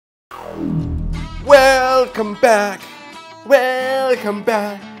Welcome back. Welcome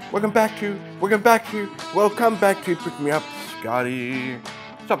back. Welcome back to Brickmeupscottie.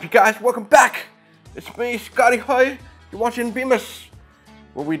 What's up, you guys? Welcome back. It's me, Scottie. Hi. You're watching Bemis,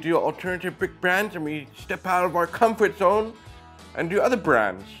 where we do alternative brick brands and we step out of our comfort zone and do other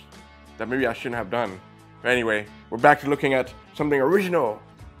brands that maybe I shouldn't have done. But anyway, we're back to looking at something original.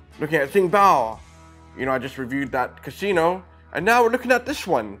 Looking at Xingbao. You know, I just reviewed that casino, and now we're looking at this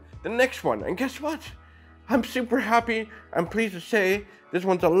one, the next one. And guess what? I'm super happy. I'm pleased to say this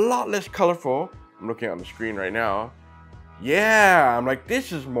one's a lot less colorful. I'm looking on the screen right now. Yeah, I'm like,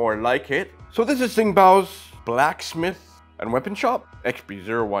 this is more like it. So this is Xingbao's Blacksmith and Weapon Shop.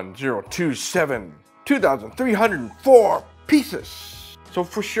 XB01027. 2,304 pieces. So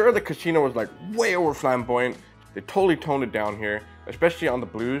for sure the casino was like way over flamboyant. They totally toned it down here, especially on the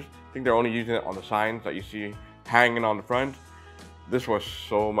blues. I think they're only using it on the signs that you see hanging on the front. This was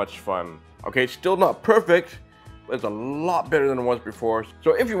so much fun. Okay, it's still not perfect, but it's a lot better than it was before.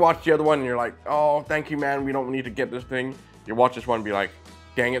 So if you watch the other one and you're like, oh, thank you, man, we don't need to get this thing. You watch this one and be like,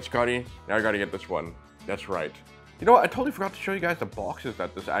 dang it, Scottie, now I gotta get this one. That's right. You know what, I totally forgot to show you guys the boxes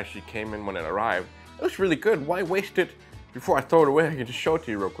that this actually came in when it arrived. It looks really good. Why waste it before I throw it away? I can just show it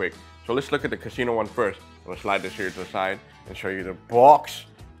to you real quick. So let's look at the casino one first. I'm gonna slide this here to the side and show you the box.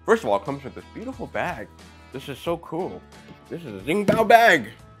 First of all, it comes with this beautiful bag. This is so cool. This is a Xingbao bag.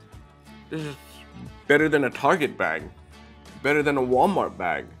 This is better than a Target bag. Better than a Walmart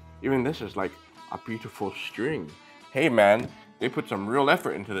bag. Even this is like a beautiful string. Hey man, they put some real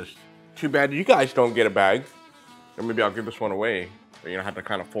effort into this. Too bad you guys don't get a bag. Or maybe I'll give this one away. But you know, I have to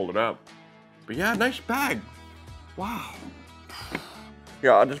kind of fold it up. But yeah, nice bag. Wow.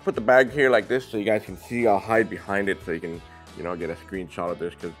 Yeah, I'll just put the bag here like this so you guys can see. I'll hide behind it so you can, you know, get a screenshot of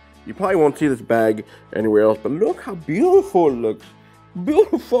this, because you probably won't see this bag anywhere else. But look how beautiful it looks.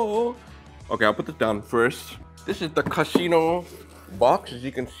 Beautiful. Okay, I'll put this down first. This is the casino box. As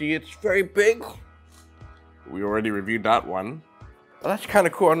you can see, it's very big. We already reviewed that one. Well, that's kind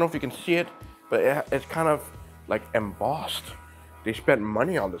of cool. I don't know if you can see it, but it's kind of like embossed. They spent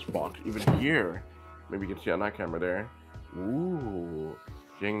money on this box, even here. Maybe you can see on that camera there. Ooh,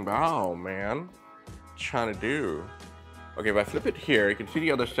 Xingbao, man. Trying to do. Okay, if I flip it here, you can see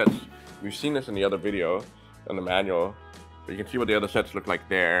the other sets. We've seen this in the other video, in the manual. But you can see what the other sets look like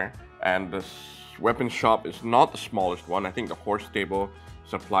there. And this weapon shop is not the smallest one. I think the horse stable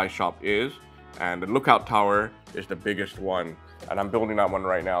supply shop is. And the lookout tower is the biggest one. And I'm building that one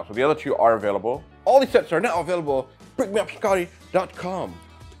right now. So the other two are available. All these sets are now available at Brickmeupscottie.com.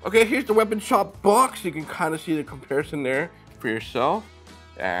 Okay, here's the weapon shop box. You can kind of see the comparison there for yourself.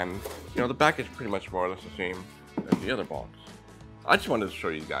 And, you know, the back is pretty much more or less the same as the other box. I just wanted to show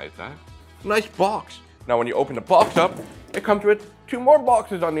you guys that. Nice box. Now, when you open the box up, it comes with 2 more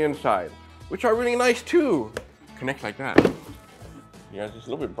boxes on the inside, which are really nice too. Connect like that. You guys, it's a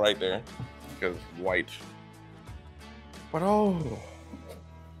little bit bright there because it's white. But oh,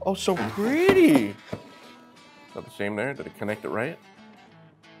 so pretty. Is that the same there? Did it connect it right?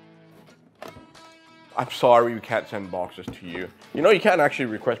 I'm sorry we can't send boxes to you. You know, you can't actually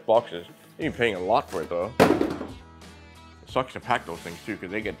request boxes. You're paying a lot for it though. It sucks to pack those things too,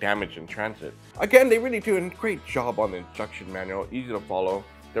 because they get damaged in transit. Again, they really do a great job on the instruction manual. Easy to follow.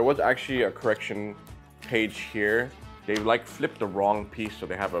 There was actually a correction page here. They like flipped the wrong piece, so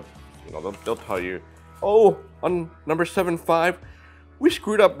they have a, you know, they'll tell you, oh, on number 7.5, we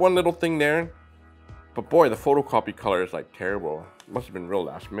screwed up one little thing there. But boy, the photocopy color is like terrible. It must have been real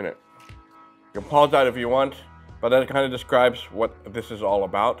last minute. You can pause that if you want, but that kind of describes what this is all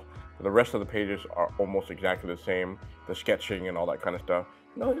about. The rest of the pages are almost exactly the same. The sketching and all that kind of stuff.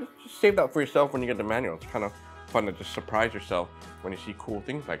 You know, just save that for yourself when you get the manual. It's kind of fun to just surprise yourself when you see cool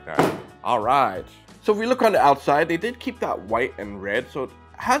things like that. All right. So if we look on the outside, they did keep that white and red, so it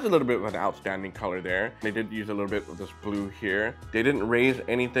has a little bit of an outstanding color there. They did use a little bit of this blue here. They didn't raise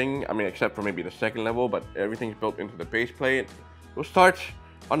anything, I mean, except for maybe the second level, but everything's built into the base plate. We'll start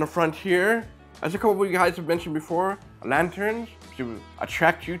on the front here. As a couple of you guys have mentioned before, lanterns to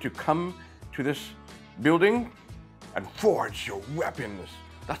attract you to come to this building and forge your weapons.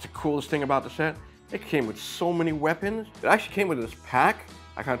 That's the coolest thing about the set. It came with so many weapons. It actually came with this pack.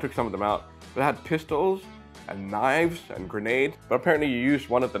 I kind of took some of them out. But it had pistols and knives and grenades. But apparently you used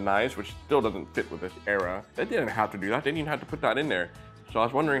one of the knives, which still doesn't fit with this era. They didn't have to do that. They didn't even have to put that in there. So I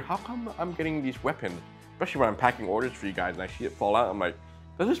was wondering, how come I'm getting these weapons? Especially when I'm packing orders for you guys and I see it fall out. I'm like,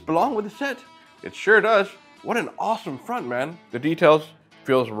 does this belong with the set? It sure does. What an awesome front, man. The details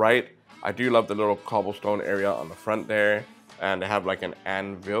feels right. I do love the little cobblestone area on the front there. And they have like an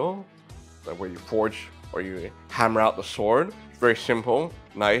anvil, like where you forge or you hammer out the sword. very simple,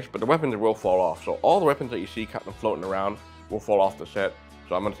 nice, but the weapons will fall off. So all the weapons that you see kind of floating around will fall off the set.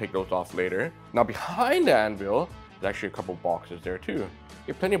 So I'm gonna take those off later. Now behind the anvil, there's actually a couple boxes there too.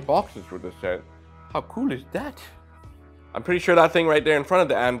 You have plenty of boxes with this set. How cool is that? I'm pretty sure that thing right there in front of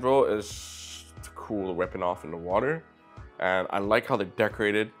the anvil is to cool the weapon off in the water. And I like how they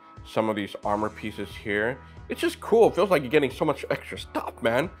decorated some of these armor pieces here. It's just cool. It feels like you're getting so much extra stuff,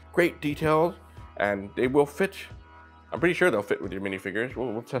 man. Great details, and they will fit. I'm pretty sure they'll fit with your minifigures.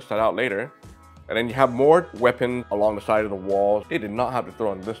 We'll test that out later. And then you have more weapons along the side of the walls. They did not have to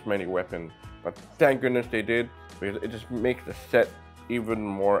throw in this many weapons, but thank goodness they did, because it just makes the set even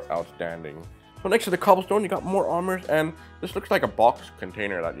more outstanding. So next to the cobblestone, you got more armors, and this looks like a box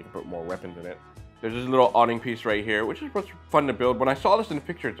container that you can put more weapons in it. There's this little awning piece right here, which is what's fun to build. When I saw this in the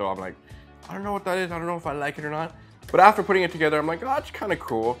picture, though, I'm like, I don't know what that is. I don't know if I like it or not. But after putting it together, I'm like, oh, it's kind of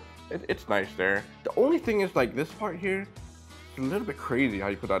cool. It's nice there. The only thing is, like, this part here, it's a little bit crazy how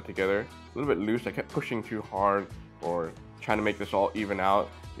you put that together. A little bit loose. I kept pushing too hard or trying to make this all even out.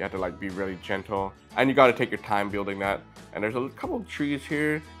 You have to like be really gentle, and you got to take your time building that. And there's a couple of trees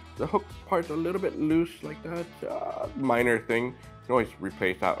here. The hook part's a little bit loose like that. Minor thing. You can always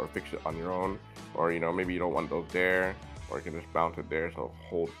replace that or fix it on your own, or you know, maybe you don't want those there, or you can just mount it there so it'll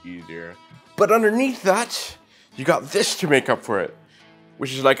hold easier. But underneath that, you got this to make up for it,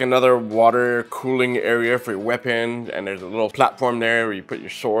 which is like another water cooling area for your weapons. And there's a little platform there where you put your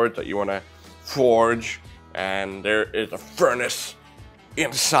swords that you want to forge. And there is a furnace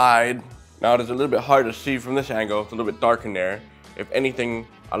inside. Now it is a little bit hard to see from this angle. It's a little bit dark in there. If anything,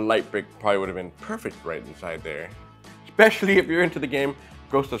 a light brick probably would have been perfect right inside there. Especially if you're into the game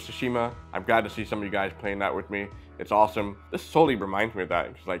Ghost of Tsushima. I'm glad to see some of you guys playing that with me. It's awesome. This totally reminds me of that.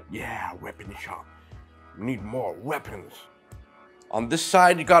 It's like, yeah, weapon shop. We need more weapons. On this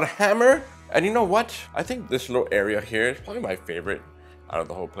side, you got a hammer. And you know what? I think this little area here is probably my favorite out of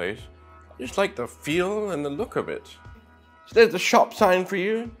the whole place. I just like the feel and the look of it. So there's the shop sign for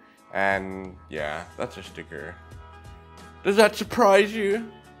you. And yeah, that's a sticker. Does that surprise you?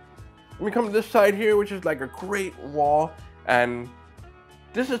 Let me come to this side here, which is like a great wall. And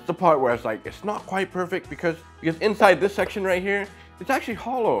this is the part where it's like, it's not quite perfect because inside this section right here, it's actually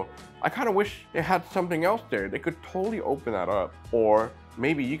hollow. I kind of wish they had something else there. They could totally open that up. Or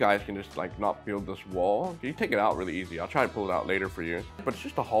maybe you guys can just like not build this wall. You take it out really easy. I'll try to pull it out later for you. But it's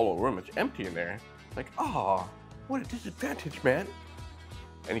just a hollow room. It's empty in there. Like, oh, what a disadvantage, man.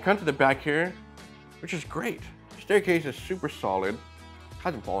 And you come to the back here, which is great. The staircase is super solid.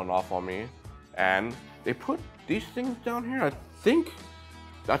 Hasn't fallen off on me. And they put these things down here. I think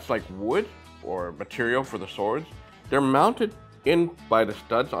that's like wood or material for the swords. They're mounted in by the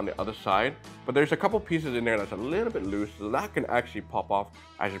studs on the other side, but there's a couple pieces in there that's a little bit loose, so that can actually pop off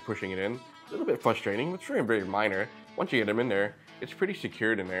as you're pushing it in. A little bit frustrating, but it's very, very minor. Once you get them in there, it's pretty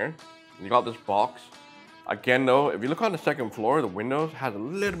secured in there. And you got this box. Again though, if you look on the second floor, the windows has a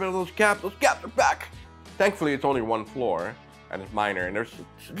little bit of those gaps. Those gaps are back. Thankfully, it's only one floor, and it's minor, and there's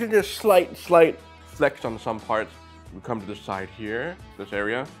just slight flex on some parts. We come to this side here, this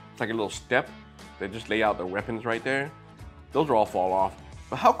area. It's like a little step. They just lay out their weapons right there. Those are all fall off.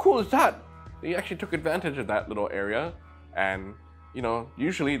 But how cool is that? They actually took advantage of that little area. And, you know,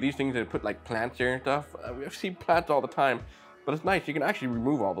 usually these things, they put like plants here and stuff. We see plants all the time. But it's nice. You can actually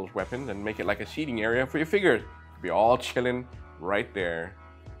remove all those weapons and make it like a seating area for your figures. Be all chilling right there.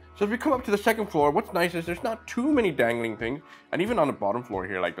 So as we come up to the second floor, what's nice is there's not too many dangling things. And even on the bottom floor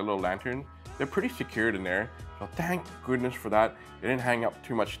here, like the little lanterns, they're pretty secured in there. So thank goodness for that. They didn't hang up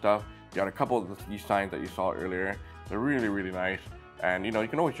too much stuff. You got a couple of these signs that you saw earlier. They're really, really nice. And you know, you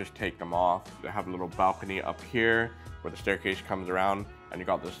can always just take them off. They have a little balcony up here where the staircase comes around, and you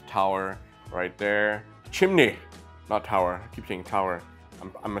got this tower right there. Chimney, not tower. I keep saying tower.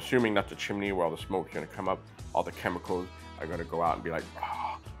 I'm assuming that's a chimney where all the smoke's gonna come up. All the chemicals are gonna go out and be like,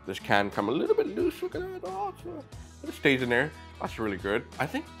 oh, this can come a little bit loose. Look at that. Oh, but it stays in there. That's really good. I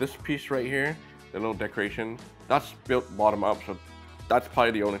think this piece right here, the little decoration, that's built bottom up. So that's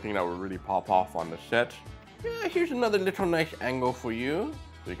probably the only thing that will really pop off on the set. Yeah, here's another little nice angle for you.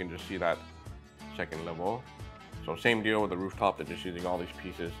 So you can just see that second level. So same deal with the rooftop. They're just using all these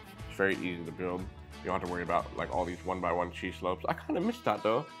pieces. It's very easy to build. You don't have to worry about like all these 1x1 cheese slopes. I kind of missed that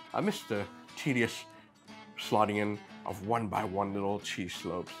though. I missed the tedious slotting in of 1x1 little cheese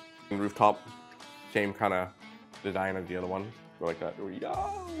slopes. And rooftop, same kind of design as the other one. Go like that.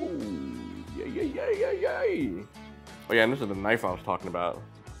 Yo! Yay! Oh yeah, and this is the knife I was talking about.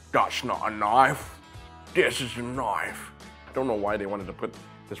 That's not a knife. This is a knife. I don't know why they wanted to put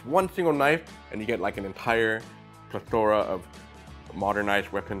this one single knife and you get like an entire plethora of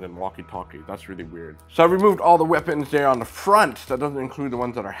modernized weapons and walkie-talkies. That's really weird. So I removed all the weapons there on the front. That doesn't include the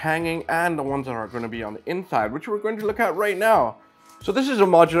ones that are hanging and the ones that are going to be on the inside, which we're going to look at right now. So this is a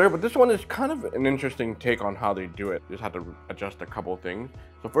modular, but this one is kind of an interesting take on how they do it. Just had to adjust a couple of things.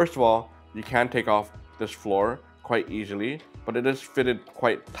 So first of all, you can take off this floor quite easily, but it is fitted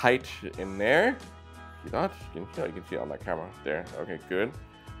quite tight in there. See that? You can see it on that camera there. Okay, good.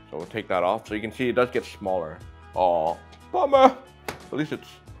 So we'll take that off. So you can see it does get smaller. Oh, bummer. At least it's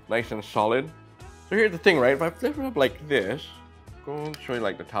nice and solid. So here's the thing, right? If I flip it up like this, go and show you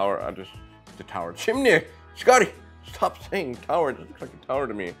like the tower. The tower chimney. Scottie, stop saying tower. It just looks like a tower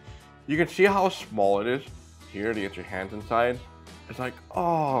to me. You can see how small it is here to get your hands inside. It's like,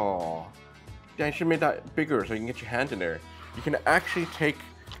 oh, yeah, I should make that bigger so you can get your hands in there. You can actually take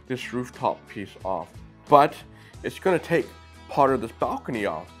this rooftop piece off, but it's gonna take part of this balcony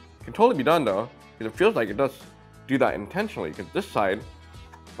off. It can totally be done though, because it feels like it does do that intentionally, because this side,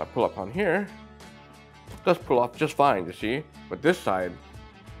 if I pull up on here, it does pull off just fine, you see? But this side,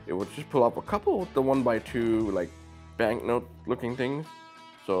 it would just pull up a couple of the 1x2 like banknote looking things.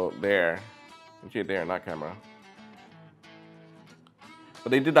 So there, you can see it there in that camera. But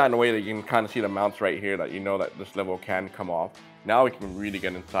they did that in a way that you can kind of see the mounts right here, that you know that this level can come off. Now we can really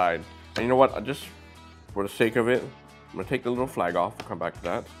get inside. And you know what, just for the sake of it, I'm gonna take the little flag off, we'll come back to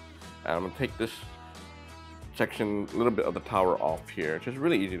that. And I'm gonna take this section, a little bit of the tower off here. It's just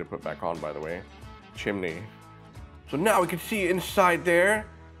really easy to put back on, by the way. Chimney. So now we can see inside there,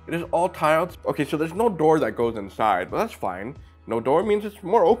 it is all tiled. Okay, so there's no door that goes inside, but that's fine. No door means it's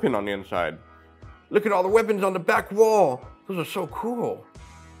more open on the inside. Look at all the weapons on the back wall. Those are so cool.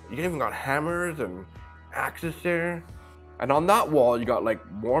 You even got hammers and axes there. And on that wall, you got like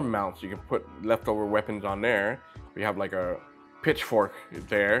more mounts. You can put leftover weapons on there. We have like a pitchfork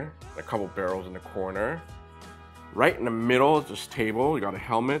there, a couple barrels in the corner. Right in the middle is this table. You got a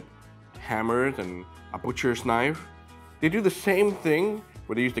helmet, hammers, and a butcher's knife. They do the same thing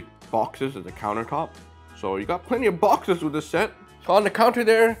where they use the boxes as a countertop. So you got plenty of boxes with this set. So on the counter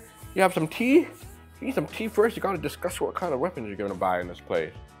there, you have some tea. If you need some tea first, you gotta discuss what kind of weapons you're gonna buy in this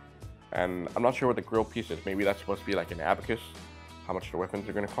place. And I'm not sure what the grill piece is. Maybe that's supposed to be like an abacus, how much the weapons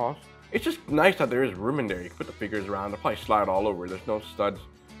are gonna cost. It's just nice that there is room in there. You can put the figures around. They'll probably slide all over. There's no studs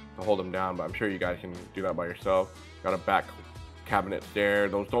to hold them down, but I'm sure you guys can do that by yourself. Got a back cabinets there.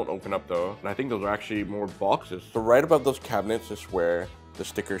 Those don't open up though. And I think those are actually more boxes. So right above those cabinets is where the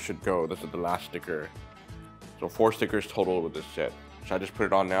sticker should go. This is the last sticker. So 4 stickers total with this set. Should I just put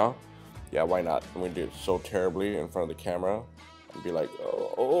it on now? Yeah, why not? I'm gonna do it so terribly in front of the camera. And be like,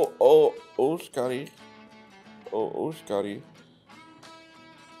 oh, Scottie. Oh, Scottie.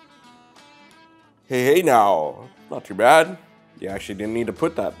 Hey, now. Not too bad. You actually didn't need to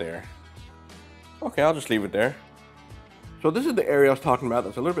put that there. Okay, I'll just leave it there. So this is the area I was talking about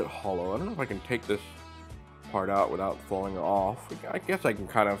that's a little bit hollow. I don't know if I can take this part out without falling off. I guess I can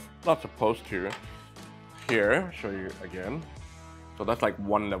kind of, not supposed to. Here, I'll show you again. So that's like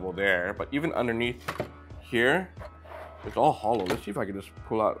one level there, but even underneath here, it's all hollow. Let's see if I can just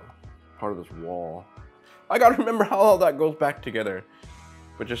pull out part of this wall. I gotta remember how all that goes back together.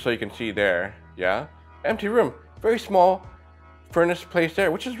 But just so you can see there, yeah? Empty room, very small furnace place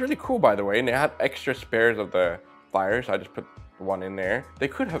there, which is really cool, by the way. And they had extra spares of the fire, so I just put one in there. They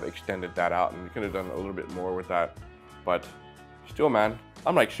could have extended that out and we could have done a little bit more with that. But still, man,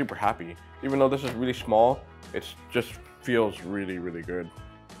 I'm like super happy. Even though this is really small, it just feels really, really good.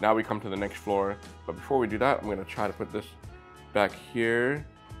 Now we come to the next floor, but before we do that, I'm gonna try to put this back here.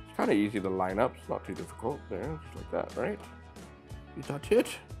 It's kind of easy to line up. It's not too difficult. There, just like that, right? You touch it.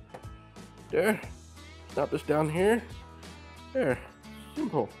 There. Snap this down here. There.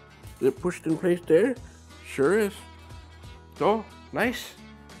 Simple. Is it pushed in place there? Sure is. So, nice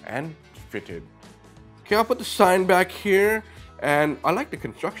and fitted. Okay, I'll put the sign back here, and I like the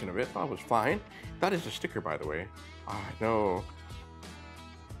construction of it. That was fine. That is a sticker, by the way. I know.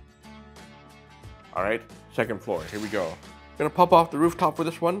 All right, second floor, here we go. Gonna pop off the rooftop for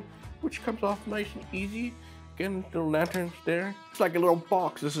this one, which comes off nice and easy. Again, little lanterns there. It's like a little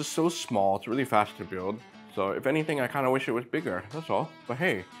box. This is so small, it's really fast to build. So if anything, I kind of wish it was bigger, that's all. But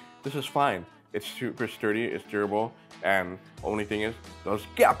hey, this is fine. It's super sturdy, it's durable, and only thing is, those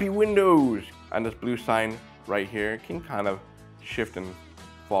gappy windows. And this blue sign right here can kind of shift and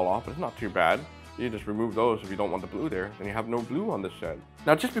fall off, but it's not too bad. You just remove those if you don't want the blue there, then you have no blue on this set.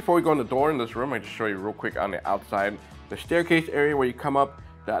 Now, just before we go in the door in this room, I just show you real quick on the outside, the staircase area where you come up,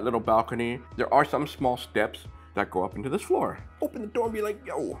 that little balcony. There are some small steps that go up into this floor. Open the door and be like,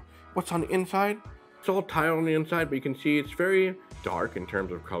 yo, what's on the inside? It's all tile on the inside, but you can see it's very dark in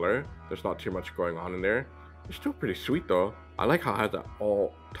terms of color. There's not too much going on in there. It's still pretty sweet though. I like how it has that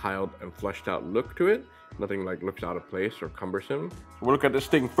all tiled and fleshed out look to it. Nothing like looks out of place or cumbersome. So we'll look at this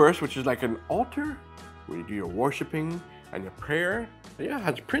thing first, which is like an altar where you do your worshiping and your prayer. But yeah, it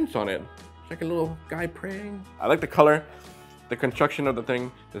has prints on it. It's like a little guy praying. I like the color, the construction of the thing.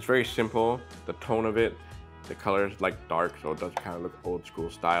 It's very simple. The tone of it, the color is like dark, so it does kind of look old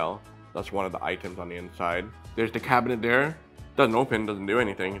school style. That's one of the items on the inside. There's the cabinet there. Doesn't open, doesn't do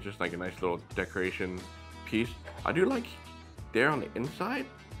anything. It's just like a nice little decoration piece. I do like there on the inside.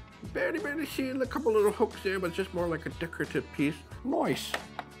 Barely see a couple little hooks there, but it's just more like a decorative piece. Nice.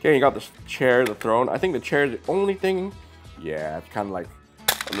 Okay, you got this chair, the throne. I think the chair is the only thing. Yeah, it's kind of like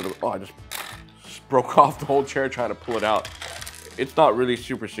a little, oh, I just broke off the whole chair trying to pull it out. It's not really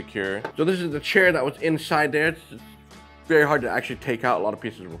super secure. So this is the chair that was inside there. It's very hard to actually take out. A lot of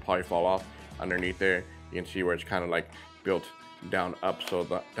pieces will probably fall off underneath there. You can see where it's kind of like built down up, so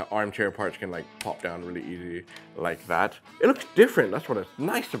the armchair parts can like pop down really easy like that. It looks different. That's what it's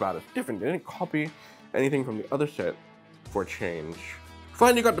nice about it. It's different. They didn't copy anything from the other set for a change.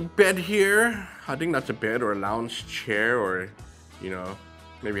 Finally got the bed here. I think that's a bed or a lounge chair, or you know,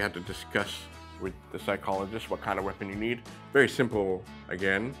 maybe you have to discuss with the psychologist what kind of weapon you need. Very simple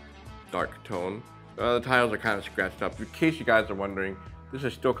again, dark tone. The tiles are kind of scratched up. In case you guys are wondering, this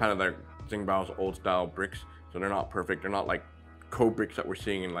is still kind of like Xingbao's old style bricks, so they're not perfect. They're not like code bricks that we're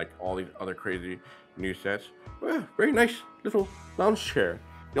seeing in like all these other crazy new sets. Well, yeah, very nice little lounge chair.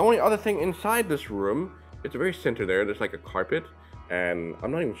 The only other thing inside this room, it's very center there. There's like a carpet, and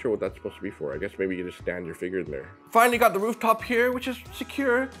I'm not even sure what that's supposed to be for. I guess maybe you just stand your figure in there. Finally got the rooftop here, which is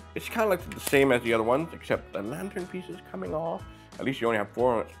secure. It's kind of like the same as the other ones, except the lantern piece is coming off. At least you only have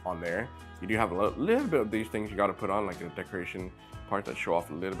 4 on there. You do have a little bit of these things you got to put on, like the decoration parts that show off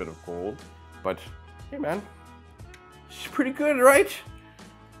a little bit of gold. But hey man, it's pretty good, right?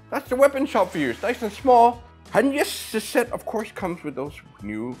 That's the weapon shop for you. It's nice and small. And yes, this set of course comes with those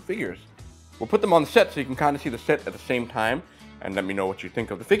new figures. We'll put them on the set so you can kind of see the set at the same time, and let me know what you think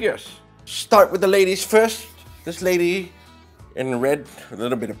of the figures. Start with the ladies first. This lady in red, a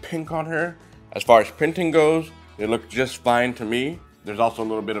little bit of pink on her. As far as printing goes, they look just fine to me. There's also a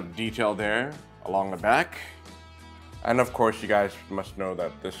little bit of detail there along the back. And of course, you guys must know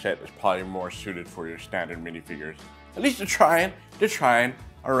that this set is probably more suited for your standard minifigures. At least they're trying. They're trying.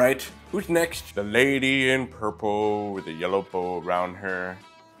 All right, who's next? The lady in purple with a yellow bow around her.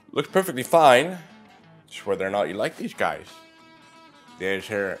 Looks perfectly fine. Just whether or not you like these guys. There's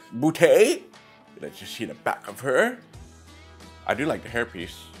her bootay. Let's just see the back of her. I do like the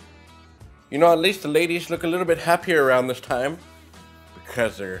hairpiece. You know, at least the ladies look a little bit happier around this time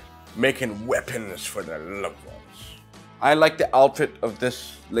because they're making weapons for their loved ones. I like the outfit of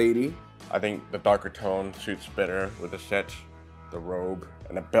this lady. I think the darker tone suits better with the set, the robe,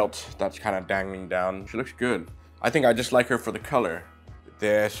 and the belt that's kind of dangling down. She looks good. I think I just like her for the color.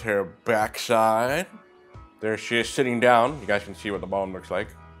 There's her backside. There she is sitting down. You guys can see what the bottom looks like.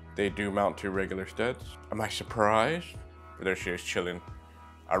 They do mount to regular studs. Am I surprised? But there she is chilling.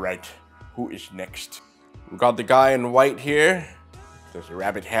 All right, who is next? We got the guy in white here. There's a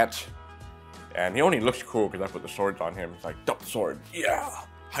rabbit hat. And he only looks cool because I put the swords on him. It's like, double sword, yeah.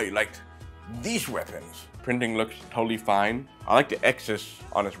 How you liked these weapons? Printing looks totally fine. I like the X's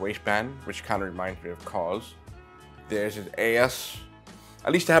on his waistband, which kind of reminds me of Cause. There's his AS.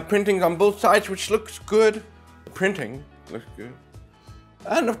 At least I have printings on both sides, which looks good. The printing looks good.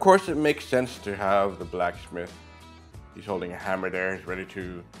 And of course, it makes sense to have the blacksmith. He's holding a hammer there. He's ready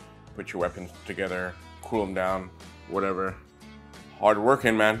to put your weapons together, cool them down, whatever. Hard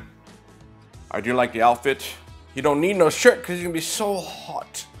working, man. I do like the outfit. He don't need no shirt because he's gonna be so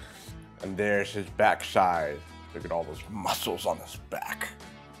hot. And there's his backside. Look at all those muscles on his back.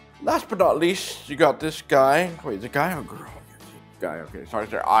 Last but not least, you got this guy. Wait, is it a guy or a girl? Guy, okay. Sorry,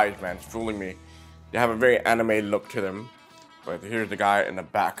 it's their eyes, man. It's fooling me. They have a very anime look to them. But here's the guy in the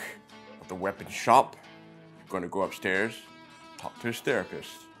back of the weapon shop. Going to go upstairs, talk to his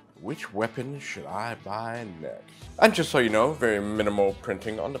therapist. Which weapon should I buy next? And just so you know, very minimal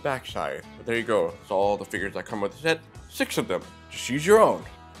printing on the backside. But there you go. That's all the figures that come with the set. 6 of them. Just use your own.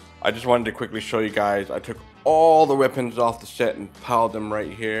 I just wanted to quickly show you guys. I took all the weapons off the set and piled them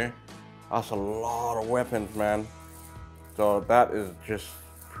right here. That's a lot of weapons, man. So that is just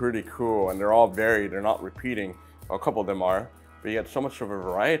pretty cool. And they're all varied. They're not repeating. Well, a couple of them are. But you get so much of a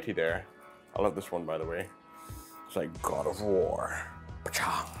variety there. I love this one, by the way. It's like God of War.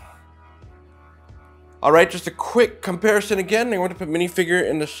 Pachang. All right, just a quick comparison again. I want to put minifigure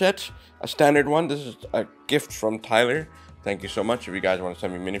in the set, a standard one. This is a gift from Tyler. Thank you so much. If you guys want to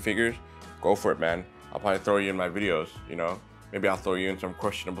send me minifigures, go for it, man. I'll probably throw you in my videos, you know. Maybe I'll throw you in some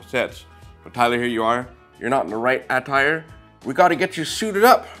questionable sets. But Tyler, here you are. you're not in the right attire, we gotta get you suited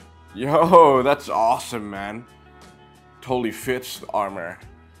up. Yo, that's awesome, man. Totally fits the armor.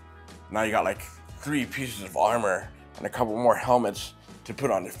 Now you got like 3 pieces of armor and a couple more helmets to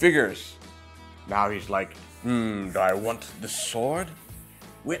put on the figures. Now he's like, do I want the sword?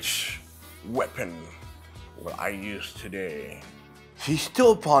 Which weapon will I use today? He's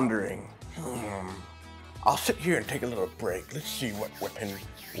still pondering. I'll sit here and take a little break. Let's see what weapon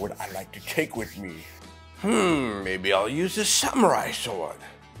would I like to take with me. Maybe I'll use this samurai sword.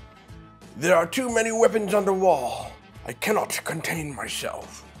 There are too many weapons on the wall. I cannot contain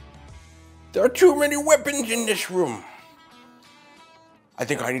myself. There are too many weapons in this room. I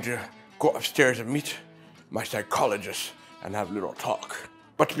think I need to go upstairs and meet my psychologist and have a little talk.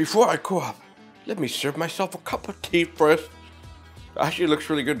 But before I go up, let me serve myself a cup of tea first. Actually, it looks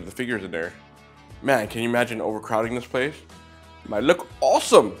really good with the figures in there. Man, can you imagine overcrowding this place? It might look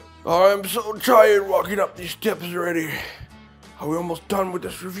awesome. Oh, I'm so tired walking up these steps already. Are we almost done with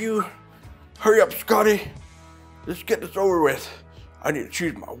this review? Hurry up, Scottie. Let's get this over with. I need to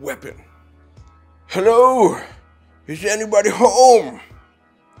choose my weapon. Hello? Is anybody home?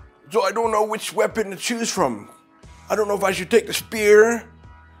 So I don't know which weapon to choose from. I don't know if I should take the spear,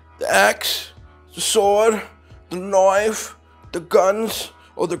 the axe, the sword, the knife, the guns,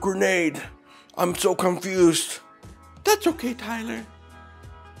 or the grenade. I'm so confused. That's okay, Tyler.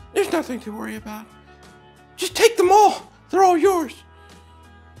 There's nothing to worry about. Just take them all. They're all yours.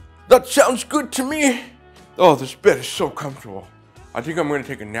 That sounds good to me. Oh, this bed is so comfortable. I think I'm going to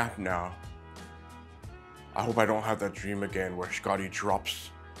take a nap now. I hope I don't have that dream again where Scottie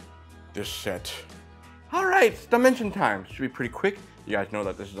drops this set. All right, it's dimension time. Should be pretty quick. You guys know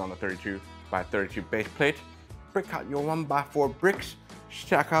that this is on the 32 by 32 base plate. Break out your 1x4 bricks.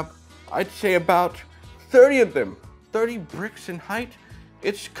 Stack up, I'd say about 30 of them. 30 bricks in height.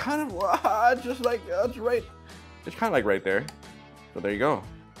 It's kind of just like, that's right. It's kind of like right there. So there you go.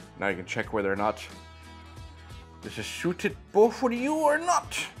 Now you can check whether or not this is suitable for you or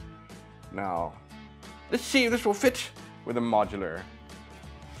not. Now, let's see if this will fit with a modular.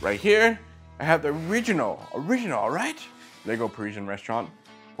 Right here, I have the original, right? Lego Parisian restaurant.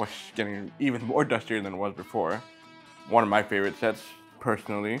 Was getting even more dustier than it was before. One of my favorite sets,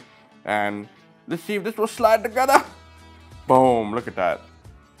 personally. And let's see if this will slide together. Boom, look at that.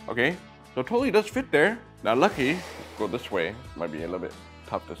 Okay, so it totally does fit there. Now lucky, let's go this way. Might be a little bit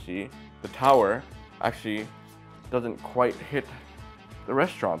tough to see. The tower actually doesn't quite hit the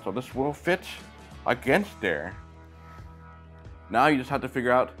restaurant, so this will fit against there. Now you just have to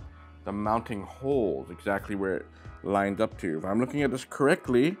figure out the mounting holes, exactly where it lines up to. If I'm looking at this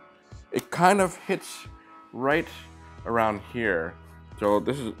correctly, it kind of hits right around here. So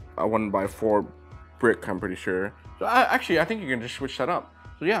this is a 1x4 brick, I'm pretty sure. So I think you can just switch that up.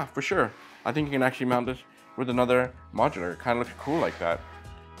 So yeah, for sure. I think you can actually mount this with another modular. It kind of looks cool like that.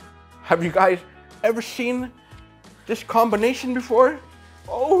 Have you guys ever seen this combination before?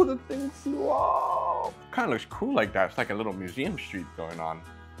 Oh, the thing flew off. Kind of looks cool like that. It's like a little museum street going on.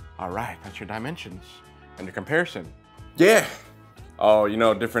 All right, that's your dimensions and your comparison. Yeah. Oh, you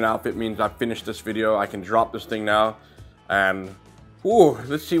know, different outfit means I've finished this video. I can drop this thing now. And, ooh,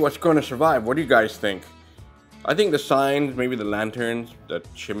 let's see what's going to survive. What do you guys think? I think the signs, maybe the lanterns, the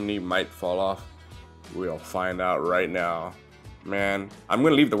chimney might fall off. We'll find out right now. Man, I'm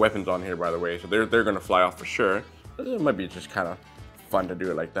going to leave the weapons on here, by the way. So they're going to fly off for sure. It might be just kind of fun to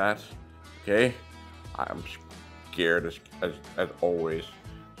do it like that. Okay. I'm scared as always.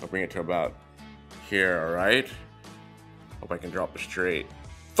 I'll bring it to about here, all right? Hope I can drop it straight.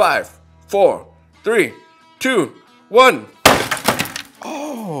 5, 4, 3, 2, 1.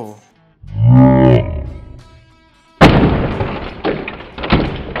 Oh.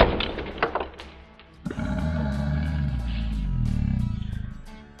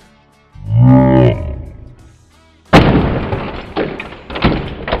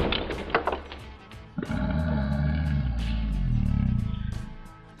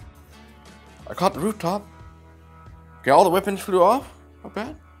 I caught the rooftop. Okay, all the weapons flew off. Not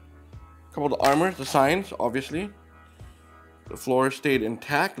bad. A couple of the armors, the signs, obviously. The floor stayed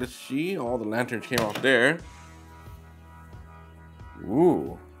intact. Let's see. All the lanterns came off there.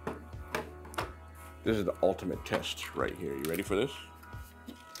 Ooh. This is the ultimate test right here. You ready for this?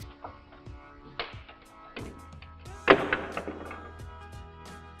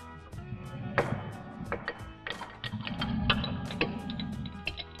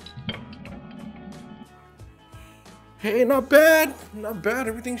 Hey, not bad. Not bad.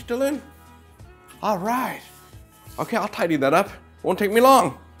 Everything's still in. All right. Okay, I'll tidy that up. Won't take me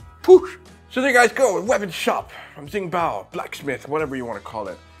long. Poosh. So there you guys go. Weapons shop from Xingbao, Blacksmith, whatever you want to call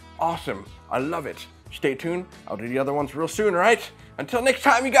it. Awesome. I love it. Stay tuned. I'll do the other ones real soon, alright? Until next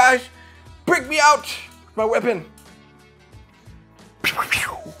time, you guys, break me out with my weapon.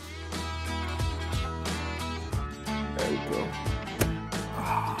 There we go.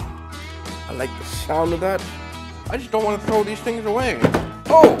 I like the sound of that. I just don't want to throw these things away.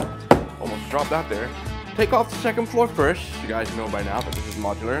 Oh! Almost dropped that there. Take off the second floor first. You guys know by now that this is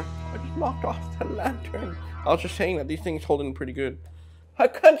modular. I just knocked off the lantern. I was just saying that these things hold in pretty good. I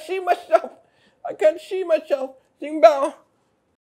can't see myself. I can't see myself. Xingbao.